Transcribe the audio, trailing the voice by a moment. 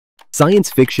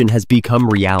Science fiction has become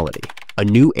reality. A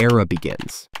new era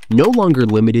begins, no longer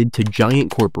limited to giant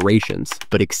corporations,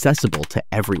 but accessible to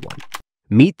everyone.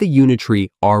 Meet the Unitree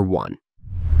R1.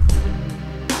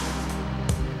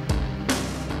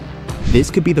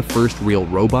 This could be the first real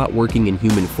robot working in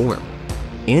human form,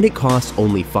 and it costs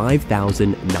only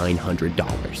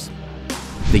 $5,900.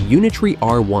 The Unitree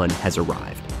R1 has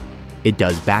arrived. It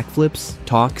does backflips,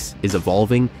 talks, is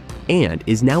evolving, and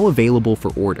is now available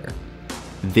for order.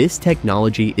 This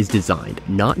technology is designed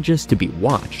not just to be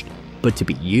watched, but to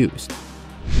be used.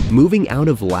 Moving out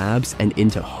of labs and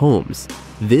into homes,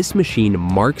 this machine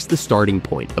marks the starting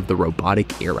point of the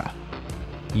robotic era.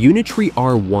 Unitree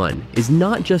R1 is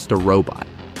not just a robot,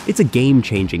 it's a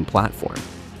game-changing platform.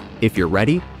 If you're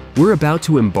ready, we're about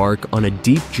to embark on a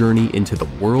deep journey into the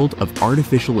world of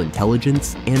artificial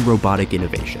intelligence and robotic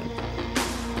innovation.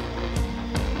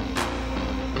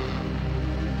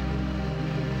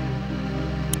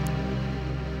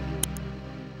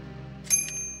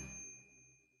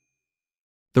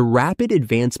 The rapid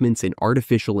advancements in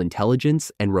artificial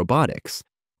intelligence and robotics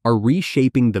are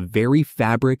reshaping the very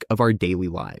fabric of our daily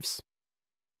lives.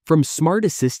 From smart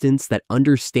assistants that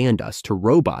understand us to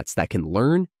robots that can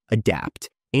learn, adapt,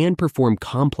 and perform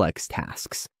complex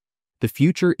tasks, the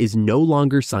future is no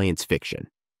longer science fiction.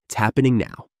 It's happening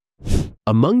now.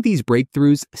 Among these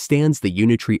breakthroughs stands the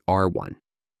Unitree R1,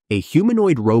 a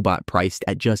humanoid robot priced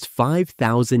at just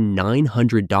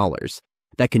 $5,900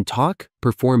 that can talk,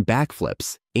 perform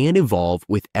backflips, and evolve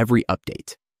with every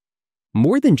update.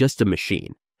 More than just a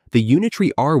machine, the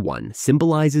Unitree R1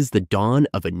 symbolizes the dawn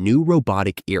of a new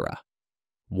robotic era,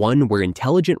 one where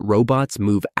intelligent robots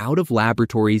move out of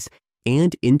laboratories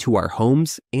and into our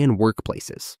homes and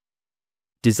workplaces.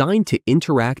 Designed to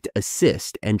interact,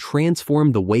 assist, and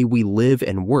transform the way we live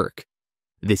and work,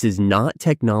 this is not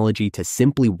technology to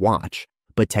simply watch,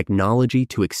 but technology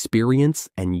to experience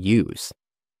and use.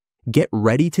 Get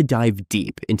ready to dive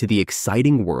deep into the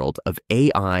exciting world of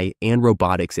AI and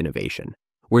robotics innovation,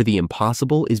 where the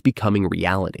impossible is becoming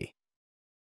reality.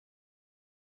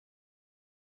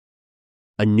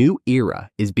 A new era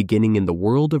is beginning in the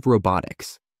world of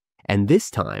robotics, and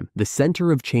this time the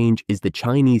center of change is the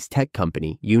Chinese tech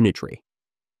company Unitree.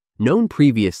 Known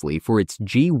previously for its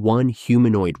G1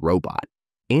 humanoid robot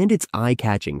and its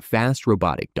eye-catching fast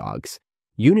robotic dogs,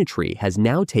 Unitree has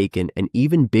now taken an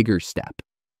even bigger step.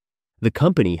 The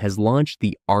company has launched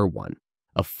the R1,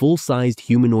 a full-sized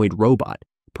humanoid robot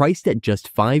priced at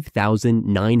just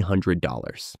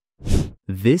 $5,900.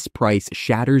 This price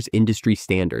shatters industry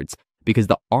standards because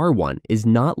the R1 is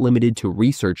not limited to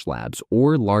research labs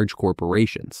or large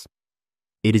corporations.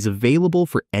 It is available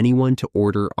for anyone to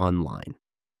order online.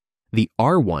 The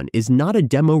R1 is not a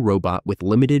demo robot with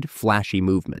limited, flashy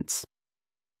movements.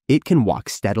 It can walk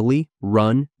steadily,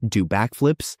 run, do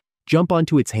backflips, jump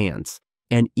onto its hands,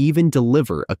 and even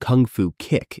deliver a kung fu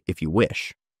kick if you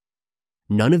wish.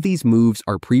 None of these moves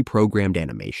are pre-programmed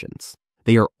animations.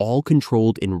 They are all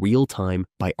controlled in real time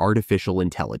by artificial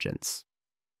intelligence.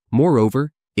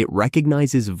 Moreover, it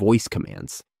recognizes voice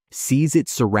commands, sees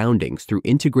its surroundings through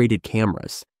integrated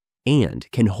cameras, and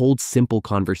can hold simple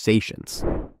conversations.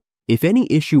 If any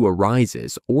issue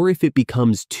arises or if it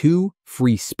becomes too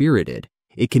free-spirited,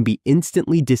 it can be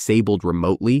instantly disabled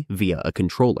remotely via a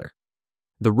controller.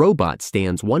 The robot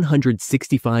stands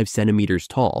 165 centimeters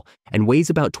tall and weighs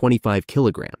about 25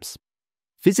 kilograms.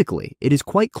 Physically, it is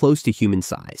quite close to human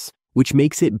size, which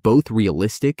makes it both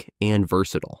realistic and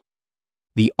versatile.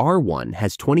 The R1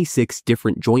 has 26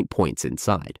 different joint points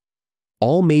inside.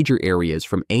 All major areas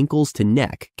from ankles to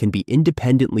neck can be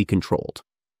independently controlled.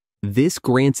 This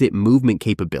grants it movement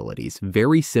capabilities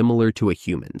very similar to a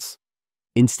human's.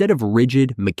 Instead of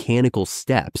rigid, mechanical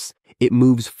steps, it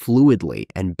moves fluidly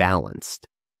and balanced.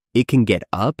 It can get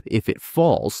up if it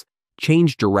falls,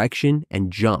 change direction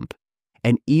and jump,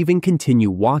 and even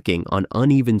continue walking on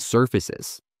uneven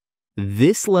surfaces.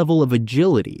 This level of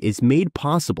agility is made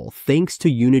possible thanks to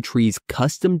Unitree's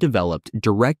custom-developed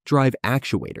direct-drive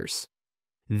actuators.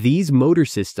 These motor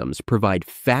systems provide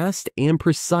fast and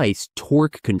precise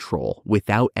torque control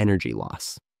without energy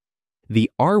loss. The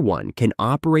R1 can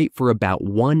operate for about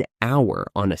 1 hour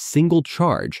on a single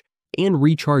charge and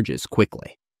recharges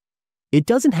quickly. It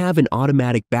doesn't have an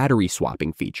automatic battery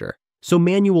swapping feature, so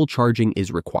manual charging is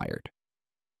required.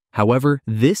 However,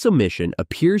 this omission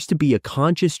appears to be a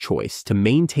conscious choice to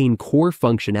maintain core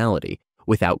functionality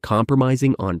without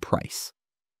compromising on price.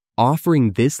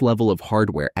 Offering this level of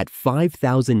hardware at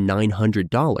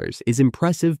 $5,900 is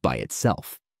impressive by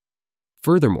itself.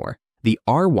 Furthermore, the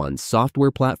R1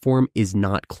 software platform is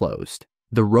not closed.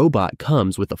 The robot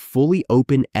comes with a fully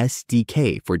open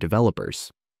SDK for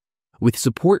developers. With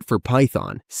support for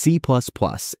Python, C++,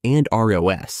 and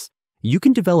ROS, you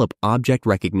can develop object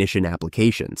recognition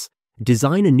applications,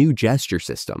 design a new gesture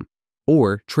system,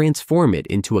 or transform it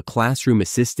into a classroom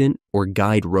assistant or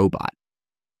guide robot.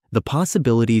 The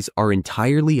possibilities are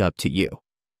entirely up to you.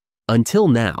 Until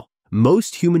now,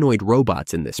 most humanoid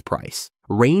robots in this price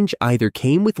range either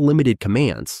came with limited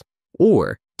commands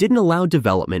or didn't allow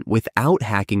development without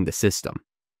hacking the system.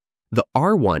 The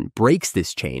R1 breaks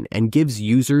this chain and gives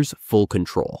users full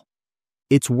control.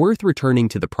 It's worth returning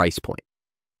to the price point.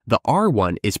 The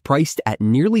R1 is priced at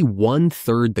nearly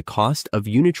 1/3 the cost of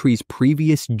Unitree's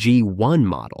previous G1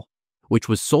 model, which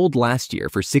was sold last year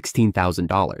for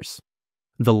 $16,000.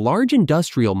 The large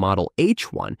industrial model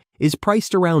H1 is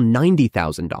priced around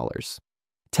 $90,000.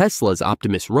 Tesla's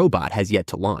Optimus robot has yet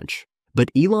to launch,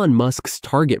 but Elon Musk's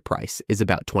target price is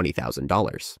about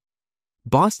 $20,000.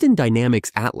 Boston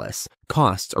Dynamics Atlas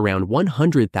costs around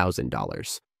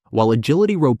 $100,000, while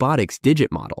Agility Robotics'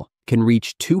 Digit model can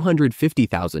reach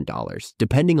 $250,000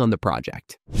 depending on the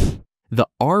project. The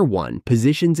R1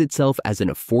 positions itself as an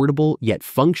affordable yet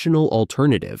functional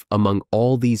alternative among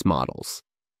all these models.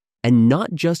 And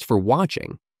not just for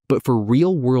watching, but for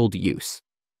real-world use.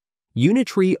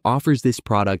 Unitree offers this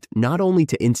product not only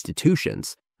to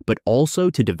institutions, but also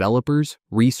to developers,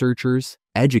 researchers,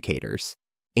 educators,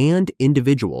 and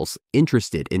individuals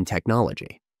interested in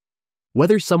technology.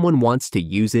 Whether someone wants to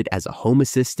use it as a home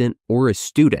assistant or a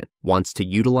student wants to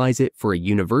utilize it for a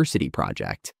university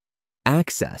project,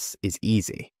 access is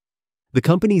easy. The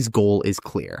company's goal is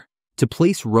clear: to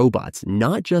place robots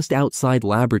not just outside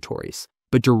laboratories,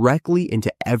 but directly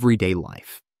into everyday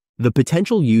life. The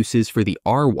potential uses for the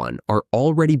R1 are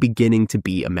already beginning to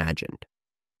be imagined.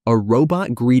 A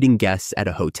robot greeting guests at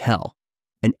a hotel,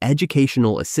 an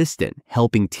educational assistant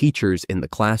helping teachers in the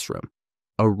classroom,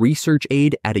 a research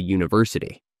aide at a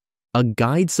university, a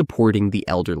guide supporting the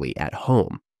elderly at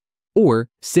home, or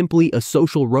simply a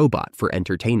social robot for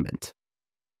entertainment.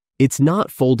 It's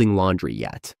not folding laundry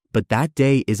yet, but that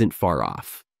day isn't far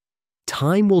off.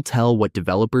 Time will tell what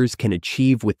developers can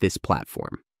achieve with this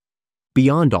platform.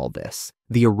 Beyond all this,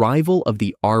 the arrival of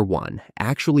the R1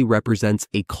 actually represents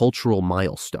a cultural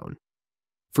milestone.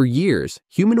 For years,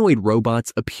 humanoid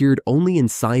robots appeared only in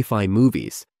sci-fi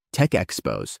movies, tech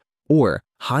expos, or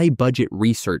high-budget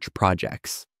research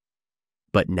projects.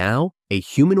 But now, a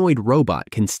humanoid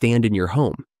robot can stand in your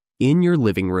home, in your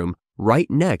living room, right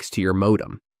next to your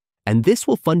modem. And this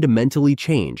will fundamentally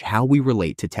change how we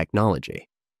relate to technology.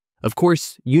 Of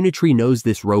course, Unitree knows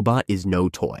this robot is no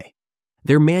toy.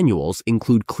 Their manuals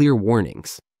include clear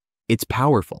warnings. It's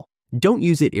powerful. Don't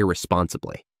use it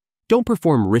irresponsibly. Don't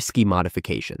perform risky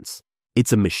modifications.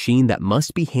 It's a machine that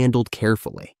must be handled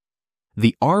carefully.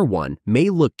 The R1 may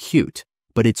look cute,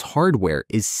 but its hardware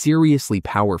is seriously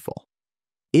powerful.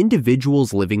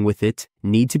 Individuals living with it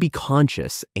need to be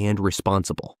conscious and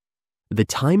responsible. The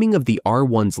timing of the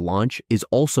R1's launch is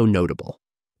also notable.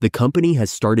 The company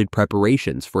has started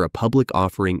preparations for a public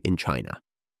offering in China.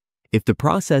 If the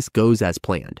process goes as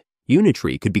planned,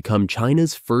 Unitree could become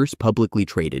China's first publicly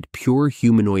traded pure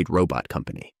humanoid robot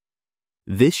company.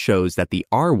 This shows that the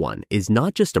R1 is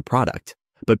not just a product,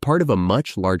 but part of a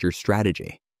much larger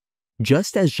strategy.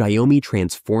 Just as Xiaomi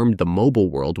transformed the mobile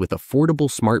world with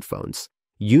affordable smartphones,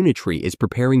 Unitree is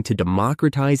preparing to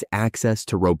democratize access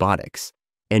to robotics.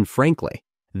 And frankly,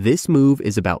 this move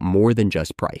is about more than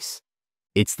just price.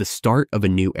 It's the start of a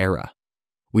new era.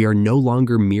 We are no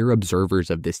longer mere observers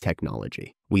of this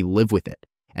technology. We live with it,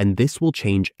 and this will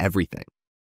change everything.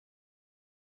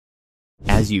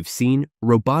 As you've seen,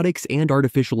 robotics and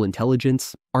artificial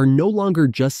intelligence are no longer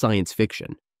just science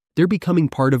fiction. They're becoming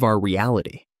part of our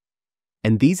reality.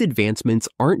 And these advancements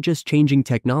aren't just changing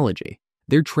technology,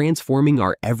 they're transforming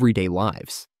our everyday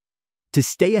lives. To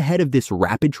stay ahead of this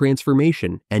rapid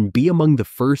transformation and be among the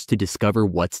first to discover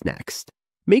what's next,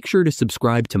 make sure to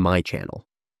subscribe to my channel.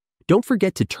 Don't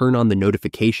forget to turn on the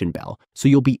notification bell so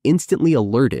you'll be instantly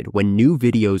alerted when new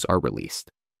videos are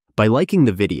released. By liking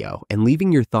the video and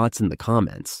leaving your thoughts in the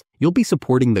comments, you'll be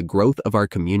supporting the growth of our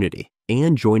community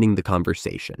and joining the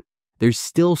conversation. There's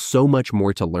still so much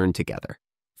more to learn together.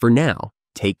 For now,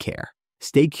 take care,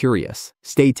 stay curious,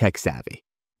 stay tech savvy,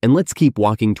 and let's keep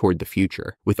walking toward the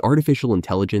future with artificial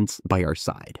intelligence by our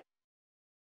side.